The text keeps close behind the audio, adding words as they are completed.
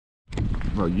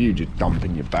Well, you just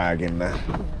dumping your bag in there.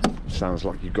 Sounds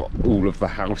like you've got all of the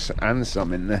house and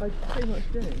some in there. I pretty much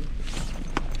do.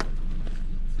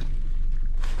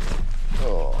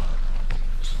 Oh.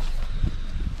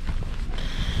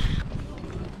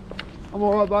 I'm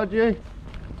alright, bud, you?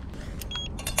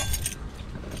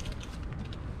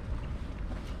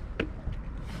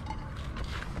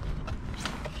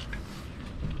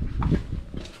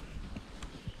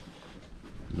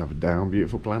 Another day on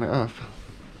beautiful planet Earth.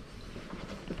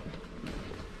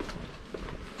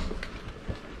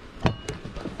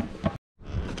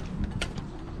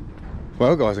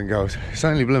 Well, guys and girls, it's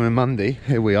only blooming Monday.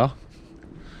 Here we are.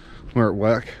 We're at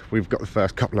work. We've got the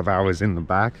first couple of hours in the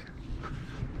bag.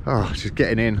 Oh, just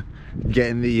getting in,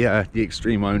 getting the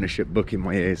extreme ownership book in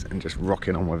my ears and just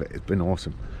rocking on with it. It's been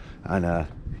awesome. And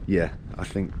yeah, I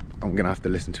think I'm gonna have to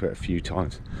listen to it a few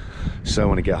times. So I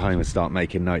want to get home and start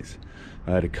making notes.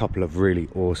 I had a couple of really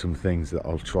awesome things that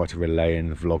I'll try to relay in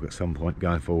the vlog at some point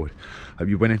going forward. Hope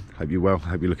you're winning, hope you're well,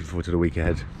 hope you're looking forward to the week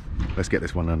ahead. Let's get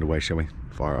this one underway, shall we?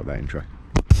 Fire up that intro.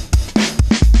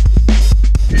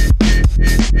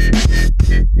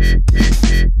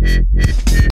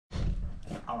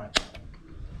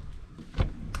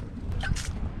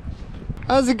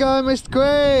 How's it going, Mr.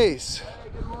 Chris? Hey,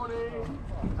 good morning.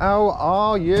 How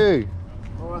are you?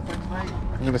 Alright, thanks, mate.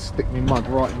 I'm going to stick my mug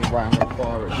right in your way. I'm going to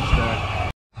fire it just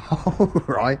there.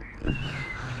 Alright.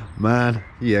 Man,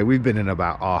 yeah, we've been in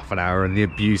about half an hour and the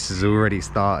abuse has already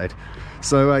started.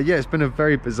 So yeah, it's been a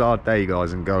very bizarre day,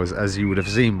 guys and girls, as you would have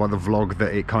seen by the vlog,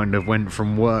 that it kind of went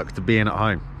from work to being at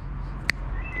home.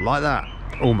 Like that,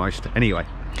 almost. Anyway,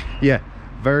 yeah,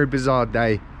 very bizarre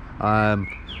day.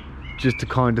 Just to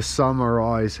kind of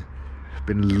summarize,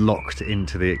 been locked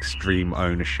into the extreme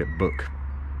ownership book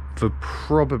for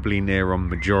probably near on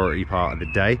majority part of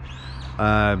the day.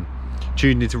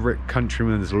 Tuned into Rick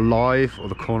Countryman's live, or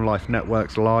the Corn Life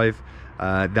Network's live.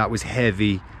 That was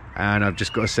heavy, and I've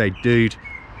just got to say, dude,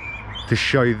 to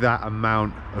show that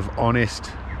amount of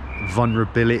honest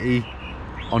vulnerability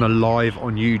on a live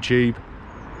on YouTube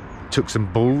took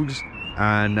some balls,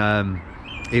 and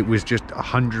it was just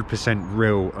 100%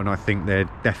 real. And I think there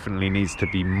definitely needs to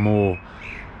be more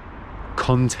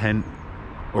content,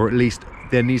 or at least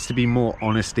there needs to be more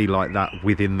honesty like that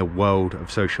within the world of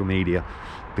social media,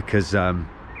 because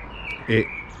it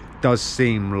does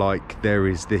seem like there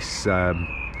is this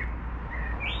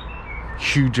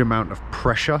huge amount of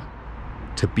pressure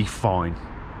to be fine.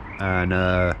 And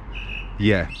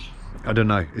yeah, I don't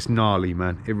know, it's gnarly,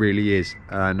 man, it really is.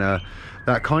 And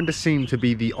that kind of seemed to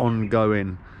be the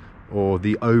ongoing, or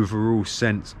the overall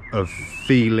sense of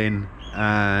feeling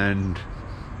and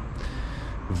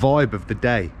vibe of the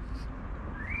day.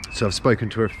 So I've spoken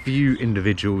to a few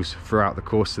individuals throughout the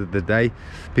course of the day,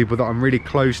 people that I'm really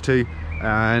close to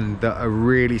and that are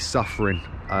really suffering.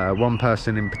 One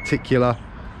person in particular,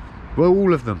 well,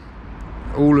 all of them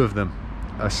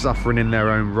are suffering in their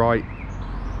own right.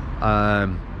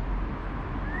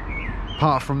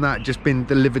 Apart from that, just been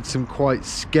delivered some quite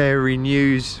scary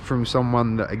news from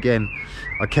someone that, again,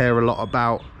 I care a lot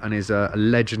about and is a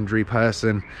legendary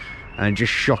person, and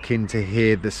just shocking to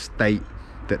hear the state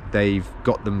that they've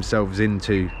got themselves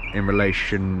into in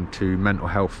relation to mental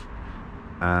health,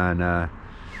 and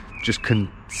just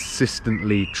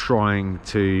consistently trying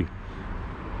to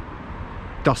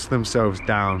dust themselves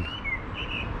down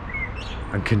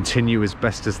and continue as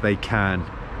best as they can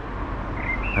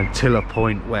until a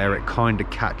point where it kind of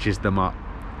catches them up.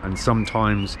 And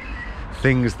sometimes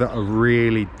things that are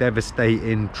really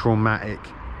devastating, traumatic,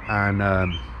 and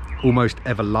almost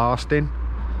everlasting,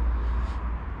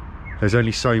 there's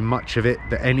only so much of it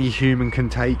that any human can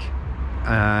take,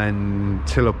 and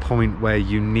till a point where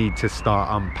you need to start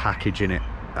unpackaging it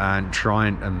and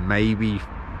trying to maybe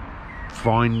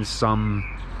find some,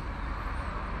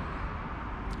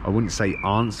 I wouldn't say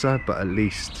answer, but at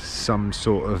least some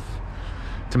sort of,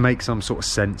 to make some sort of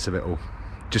sense of it all,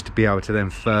 just to be able to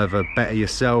then further better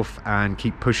yourself and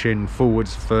keep pushing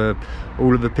forwards for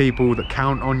all of the people that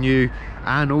count on you,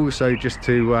 and also just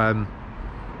to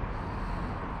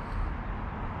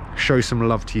show some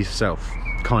love to yourself,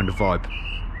 kind of vibe.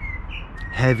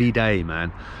 Heavy day,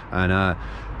 man. And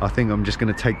I think I'm just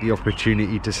going to take the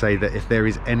opportunity to say that if there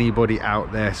is anybody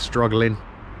out there struggling,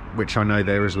 which I know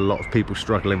there is a lot of people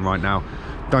struggling right now,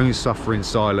 don't suffer in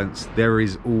silence. There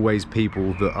is always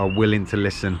people that are willing to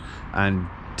listen and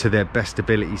to their best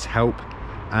abilities help,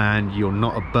 and you're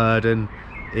not a burden.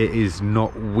 It is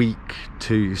not weak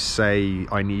to say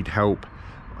I need help,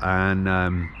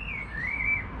 and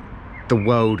the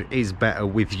world is better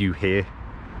with you here.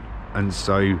 And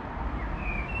so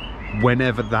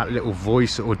whenever that little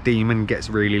voice or demon gets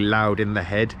really loud in the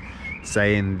head,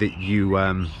 saying that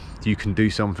you can do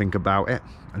something about it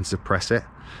and suppress it,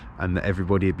 and that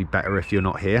everybody would be better if you're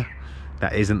not here.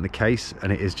 That isn't the case,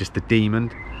 and it is just a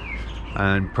demon,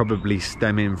 and probably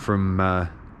stemming from a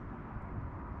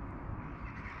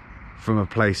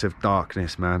place of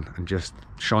darkness, man, and just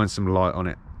shine some light on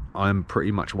it. I'm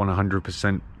pretty much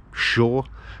 100% sure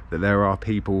that there are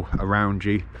people around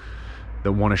you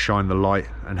that want to shine the light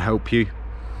and help you,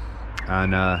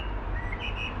 and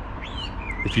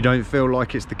if you don't feel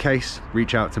like it's the case,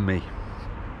 reach out to me.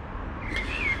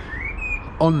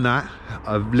 On that,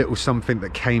 a little something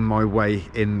that came my way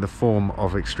in the form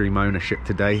of extreme ownership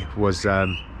today was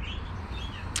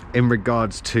in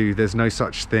regards to, there's no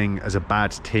such thing as a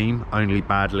bad team, only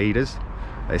bad leaders.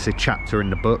 It's a chapter in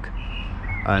the book,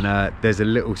 and there's a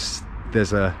little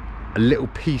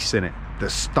piece in it that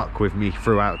stuck with me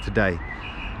throughout today,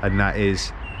 and that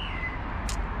is,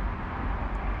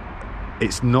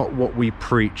 it's not what we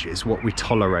preach, it's what we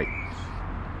tolerate.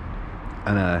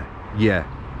 And yeah,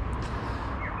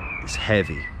 it's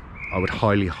heavy. I would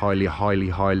highly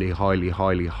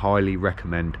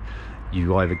recommend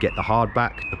you either get the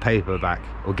hardback, the paperback,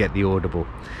 or get the Audible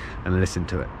and listen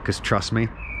to it, because trust me,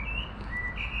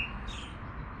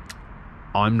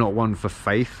 I'm not one for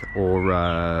faith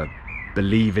or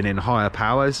believing in higher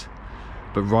powers,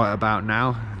 but right about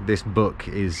now, this book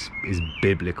is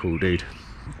biblical, dude,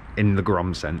 in the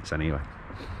Grom sense anyway.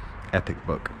 Epic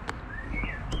book.